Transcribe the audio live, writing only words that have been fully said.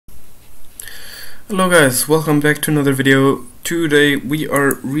Hello guys, welcome back to another video. Today we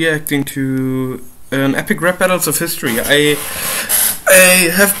are reacting to an epic rap battles of history. I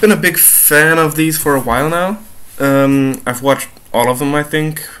have been a big fan of these for a while now. I've watched all of them, I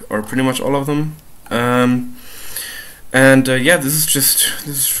think, or pretty much all of them. Yeah, this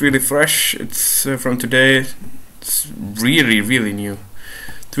is really fresh. It's from today. It's really new.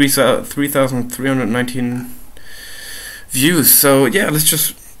 3,319 views. So yeah, let's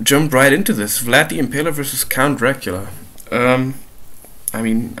just jump right into this. Vlad the Impaler versus Count Dracula. I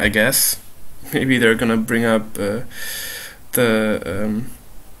mean, I guess maybe they're gonna bring up I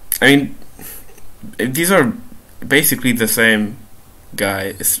mean, these are basically the same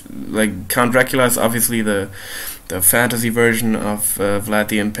guy. It's like Count Dracula is obviously the fantasy version of Vlad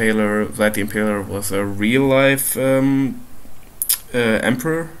the Impaler. Vlad the Impaler was a real life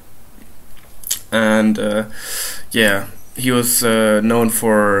emperor, and yeah, he was known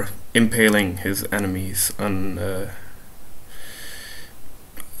for impaling his enemies on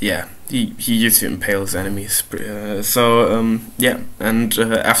yeah, he used to impale his enemies. Yeah, and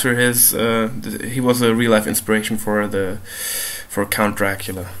after his he was a real life inspiration for Count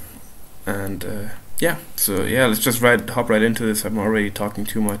Dracula. And yeah, so yeah, let's just hop right into this. I'm already talking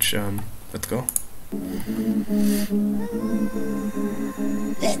too much. Let's go.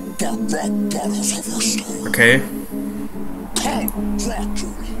 Okay.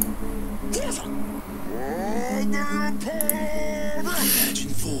 Imagine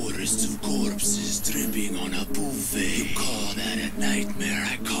forests of corpses dripping on a buffet. You call that a nightmare,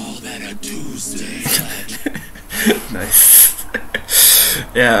 I call that a Tuesday. Nice.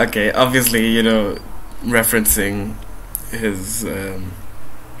 Yeah, okay, obviously, you know, referencing his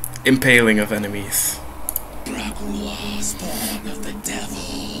impaling of enemies. Dracula, spawn of the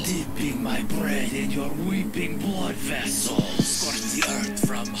devil, dipping my bread in your weeping blood vessels. Scorch the earth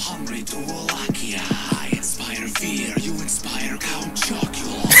from Hungary to Wallachia. I inspire fear, you inspire Count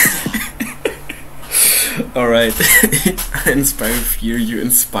Dracula. Alright, I inspire fear, you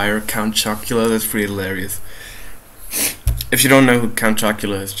inspire Count Dracula. That's pretty hilarious. If you don't know who Count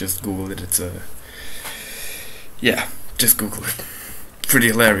Dracula is, just Google it. It's a... yeah, just Google it. Pretty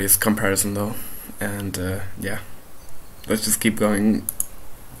hilarious comparison though. And yeah, let's just keep going.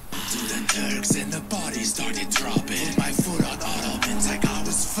 To the Turks and the body started dropping. Put my foot on ottomans like I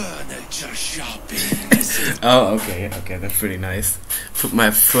was furniture shopping. Oh, okay, that's pretty nice. Put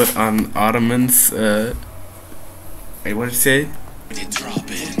my foot on ottomans. Wait, what did you say? Put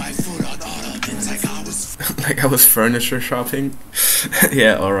my foot on ottomans like I was like I was furniture shopping.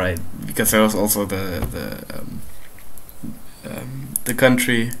 Yeah, all right, because that was also the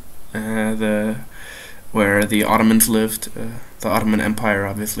country where the Ottomans lived, the Ottoman Empire,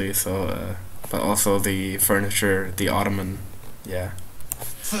 obviously. So, but also the furniture, the Ottoman, yeah.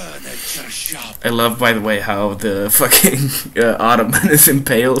 furniture shop. I love, by the way, how the fucking Ottoman is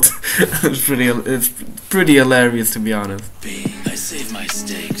impaled. It's pretty hilarious, to be honest. I save my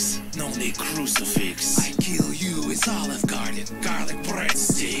steaks, no need crucifix. I kill you with Olive Garden, garlic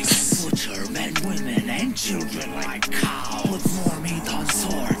breadsticks. Butcher men, women, and children like cows. Put more meat on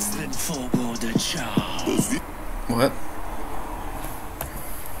swords than Fogo de Chao. What?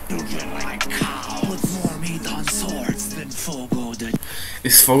 Children like cows. Put more meat on swords than Fogo de.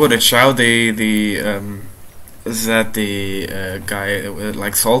 Is Fogo de Chao is that the guy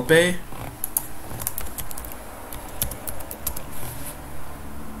like Salt Bay?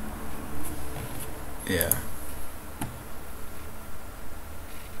 Yeah.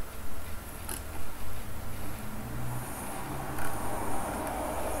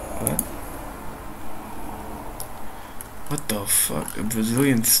 What? What the fuck? A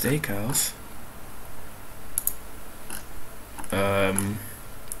Brazilian steakhouse?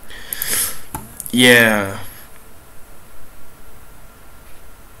 Yeah.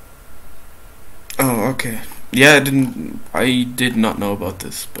 Oh, okay. Yeah, I did not know about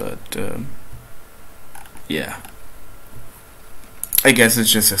this, but yeah. I guess it's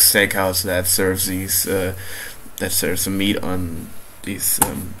just a steakhouse that serves these that serves some meat on these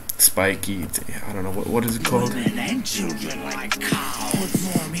spiky, I don't know, what is it called?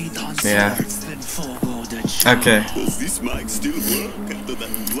 Yeah. Okay. Does this mic still work after that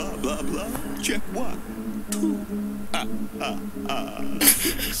blah blah blah? Check 1, 2.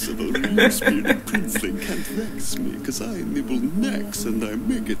 So the real spirit princeling can't vex me, cause I nibble necks and I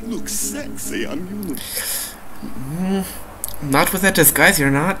make it look sexy on you. Not with that disguise, you're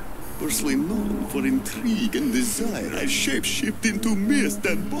not. Personally known for intrigue and desire, I shape-shift into mist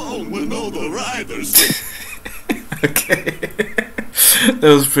and bone when all the riders. Okay. That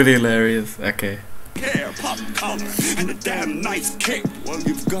was pretty hilarious. Okay. hair, pop collar, and a damn nice cake. Well,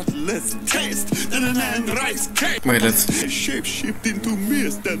 you've got less taste than an and rice cake. Wait, let's Shape shift into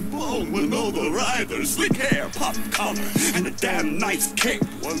mist and bone when all the riders. Slick hair, pop collar, and a damn nice cake.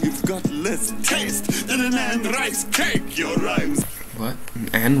 Well, you've got less taste than an and rice cake. Your rhymes. what?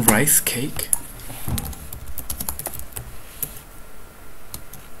 And rice cake?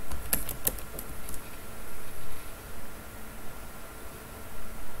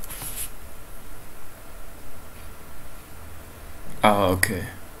 Oh, okay.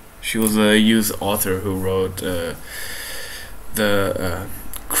 She was a US author who wrote the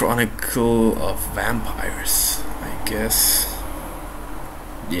Chronicle of Vampires, I guess.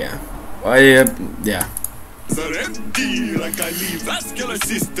 Yeah. Yeah. Are empty like I leave vascular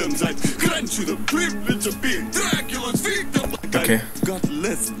systems. I grant you the privilege of being Dracula's victim. Okay. I've got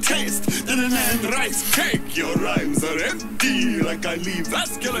less taste than an and rice cake. Your rhymes are empty like I leave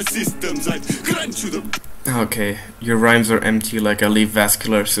vascular systems. I grant you the Okay, your rhymes are empty like I leave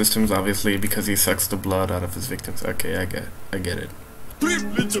vascular systems, obviously, because he sucks the blood out of his victims. Okay, I get it.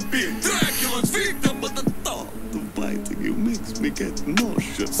 privilege of being Dracula's victim, but the thought of biting you makes me get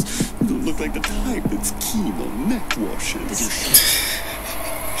nauseous. You look like the type that's keen on neck washes.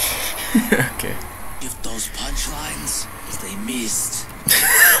 Okay. If those punchlines, they missed.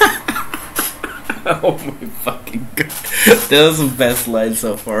 Oh my fucking god. That was the best line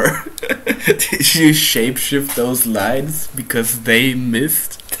so far. Did you shapeshift those lines because they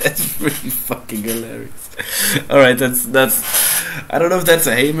missed? That's pretty fucking hilarious. Alright, that's I don't know if that's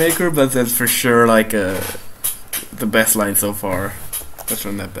a haymaker, but that's for sure like the best line so far. Let's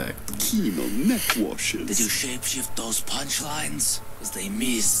run that back. Keen on neck washes. Did you shapeshift those punchlines? Because they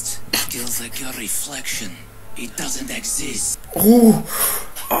missed. Skills like your reflection. It doesn't exist. Ooh.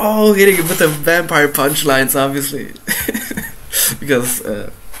 Oh, hitting it with the vampire punchlines, obviously. Because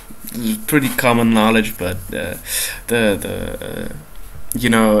pretty common knowledge, but you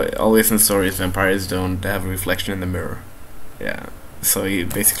know, always in stories, vampires don't have a reflection in the mirror. Yeah. So he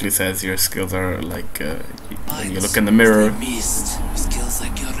basically says your skills are like when you look in the mirror. Skills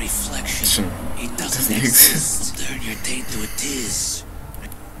like your reflection. It doesn't exist. Turn your taint to a tiz.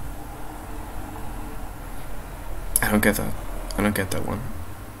 I don't get that. I don't get that one.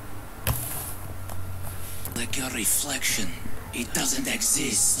 Like your reflection. It doesn't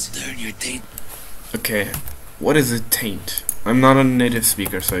exist. Turn your taint. Okay. What is a taint? I'm not a native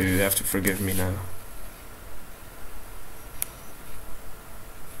speaker, so you have to forgive me now.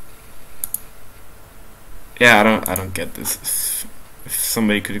 Yeah, I don't get this. If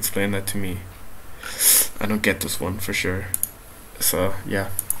somebody could explain that to me. I don't get this one for sure. So, yeah.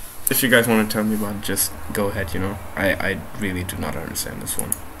 If you guys want to tell me about it, just go ahead, you know. I really do not understand this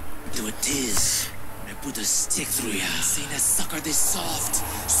one. Do a tiz. I put a stick through ya. Seen a sucker this soft.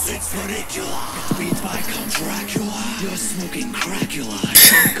 It's ridiculous. It's beat by Count Dracula. You're smoking Dracula.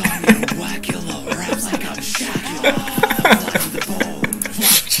 Drunk on your Wackula. Raps like I'm Shacula. Flying the bone.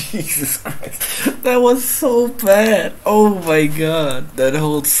 Jesus Christ. That was so bad. Oh my god. That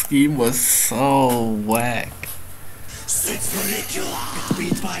whole scheme was so whack. It's ridiculous. It's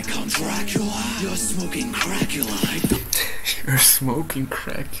beat by Count Dracula. You're smoking Dracula. You're smoking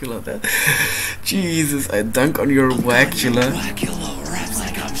Dracula. That Jesus, I dunk on your Wackula. Wackula raps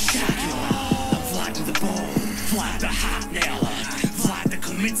like I'm Shacula. I'm Vlad to the bone. Vlad the hot nailer. Vlad that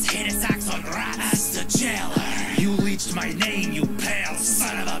commits hate attacks on rats. As the jailer. You leached my name, you pale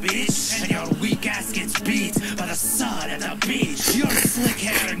son of a bitch. And your weak ass gets beat by the sun at the beach. Your slick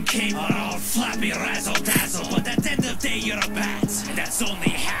hair and cape are all flappy razzle dazzle. But at the end of the day you're a bat. And that's only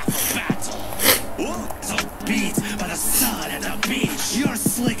half a battle. So beat by the sun at the beach. Your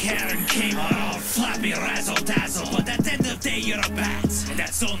slick hair and cape are all flappy razzle dazzle. But at the end of the day you're a bat. And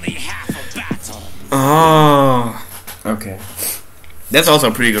that's only half a battle. Oh, okay. That's also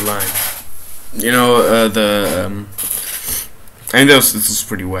a pretty good line. You know, I mean, this is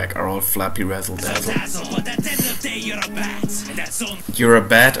pretty whack. Are all flappy razzle dazzle. But at the end of the day you're a bat. And that's only You're a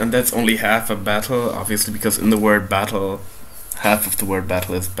bat, and that's only half a battle. Obviously, because in the word battle, half of the word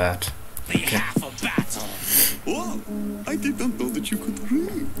battle is bat. half a battle. Oh, I did not know that you could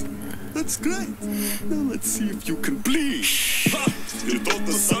read. That's great. Now let's see if you can bleed. Ha! You thought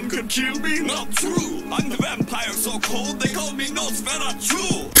the sun could kill me? Not true. I'm the vampire so cold they call me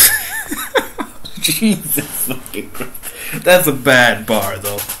Nosferatu. Jesus fucking Christ. That's a bad bar,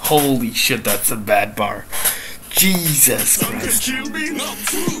 though. Holy shit, that's a bad bar. Jesus Christ. Sun could kill me? Not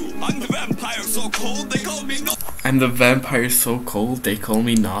true. I'm the vampire so cold they call me I'm the vampire so cold they call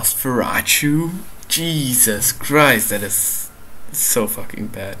me Nosferatu. Jesus Christ, that is so fucking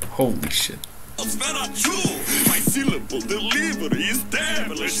bad. Holy shit. Nosferatu. My syllable delivery is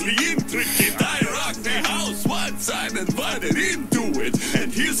devilishly intricate. I rock the house one side and butted into it.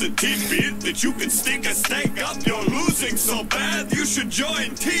 And here's a tidbit that you can stick a stake up. You're losing so bad you should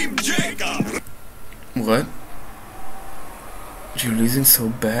join Team Jacob. What? You're losing so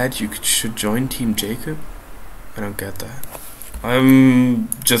bad you should join Team Jacob? I don't get that. I'm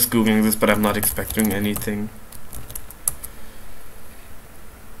just googling this, but I'm not expecting anything.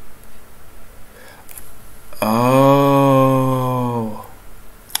 Oh,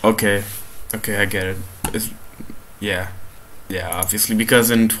 okay, I get it. Yeah, obviously,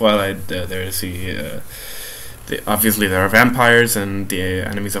 because in Twilight there's obviously there are vampires, and the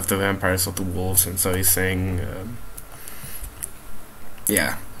enemies of the vampires are the wolves, and so he's saying,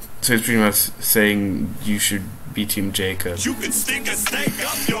 yeah. So he's pretty much saying you should be Team Jacob. You can stick a stake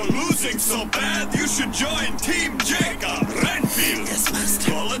up, you're losing so bad you should join Team Jacob. Renfield! Yes,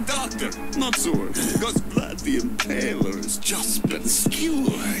 master. Call a doctor. Not sword, because Vlad the Impaler has just been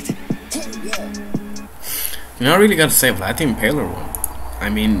skewered. You know, I really gotta say, Vlad the Impaler one. I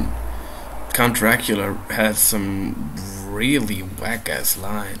mean, Count Dracula had some really whack-ass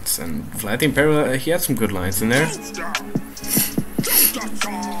lines, and Vlad the Impaler, he had some good lines in there.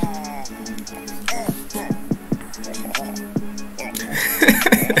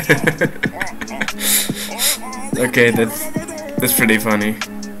 Okay, that's pretty funny.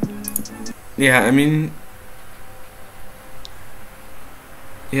 Yeah, I mean,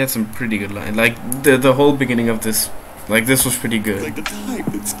 he had some pretty good lines. Like the whole beginning of this, like this was pretty good. Like the type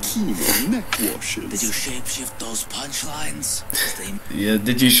that's keen on neck washes. Did you shapeshift those punchlines? Yeah,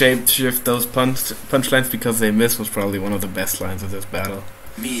 did you shapeshift those punchlines because they missed was probably one of the best lines of this battle.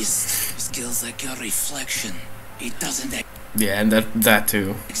 Mist skills like your reflection. It doesn't Yeah, and that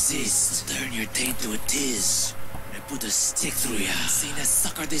too. exist. Turn your taint to a tiz. I put a stick through ya. Seen a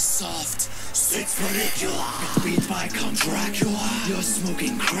sucker this soft. Six Dracula. Beat by Count Dracula. You're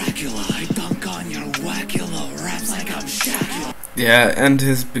smoking Dracula. I dunk on your wackula. Raps like I'm Shacula. Yeah, and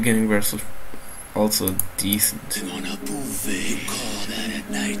his beginning verse was also decent. You wanna move it? You call that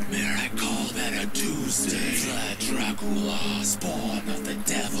a nightmare? I call that a Tuesday. Vlad Dracula, spawn of the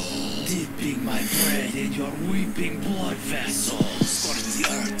devil. Dipping my bread in your weeping blood vessels. Scorch the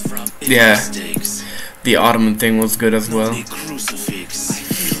earth from Yeah. mistakes. The Ottoman thing was good as well. The crucifix. I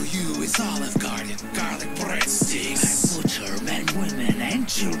kill you with Olive Garden, garlic breadsticks. I butcher men, women, and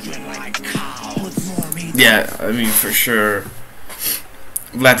children like cows. With more meat. Yeah, I mean, for sure.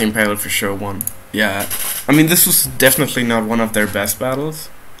 Vlad the Impaler for sure won. Yeah, I mean, this was definitely not one of their best battles.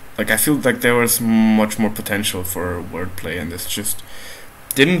 Like, I feel like there was much more potential for wordplay, and this just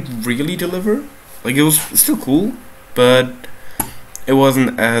didn't really deliver. Like, it was still cool, but it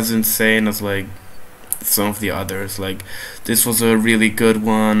wasn't as insane as, like, some of the others. Like, this was a really good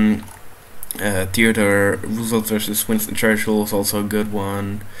one. Theodore Roosevelt versus Winston Churchill was also a good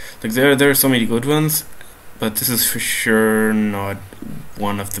one. Like, there are so many good ones, but this is for sure not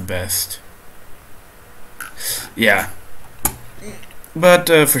one of the best. Yeah. But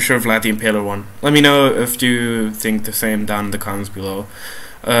for sure Vlad the Impaler won. Let me know if you think the same down in the comments below.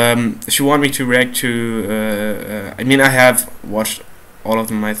 If you want me to react to... I mean, I have watched all of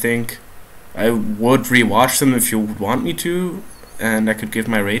them, I think. I would rewatch them if you would want me to, and I could give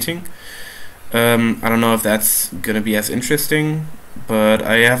my rating. I don't know if that's gonna be as interesting, but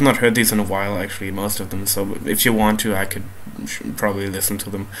I have not heard these in a while, actually, most of them, so if you want to, I could probably listen to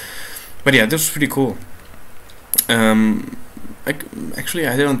them. But yeah, this was pretty cool. Actually,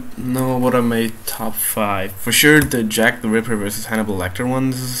 I don't know what are my top 5. For sure, the Jack the Ripper versus Hannibal Lecter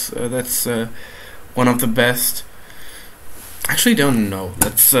ones, that's one of the best. Actually, don't know.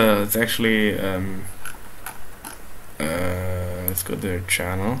 It's actually, let's go to their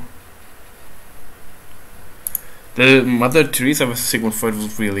channel. The Mother Teresa vs. Sigmund Freud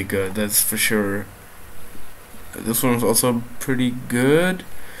was really good, that's for sure. This one was also pretty good.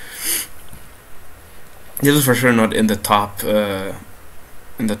 This is for sure not in the top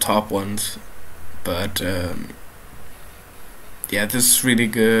ones, but yeah, this is really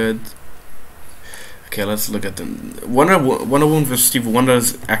good. Okay, let's look at them. Wonder Woman vs. Stevie Wonder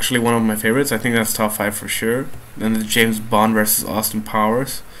is actually one of my favorites. I think that's top 5 for sure. Then the James Bond versus Austin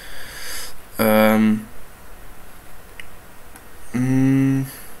Powers. Yeah,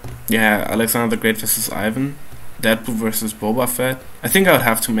 Alexander the Great versus Ivan. Deadpool versus Boba Fett. I think I would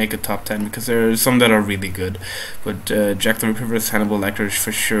have to make a top 10 because there are some that are really good. But Jack the Ripper vs. Hannibal Lecter is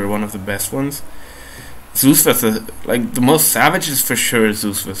for sure one of the best ones. Zeus vs. like the most savage is for sure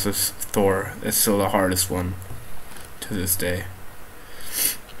Zeus vs. Thor. It's still the hardest one to this day.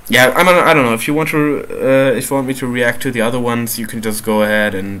 Yeah, I don't know if you want to if you want me to react to the other ones, you can just go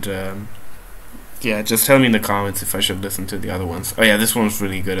ahead and yeah, just tell me in the comments if I should listen to the other ones. Oh yeah, this one's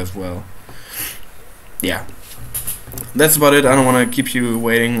really good as well. Yeah, that's about it. I don't want to keep you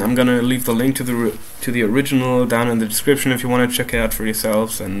waiting. I'm gonna leave the link to the original down in the description if you want to check it out for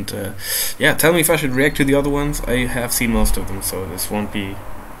yourselves. And yeah, tell me if I should react to the other ones. I have seen most of them, so this won't be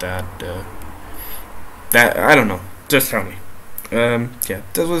that I don't know. Just tell me. Yeah,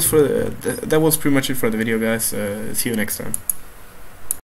 that was pretty much it for the video, guys. See you next time.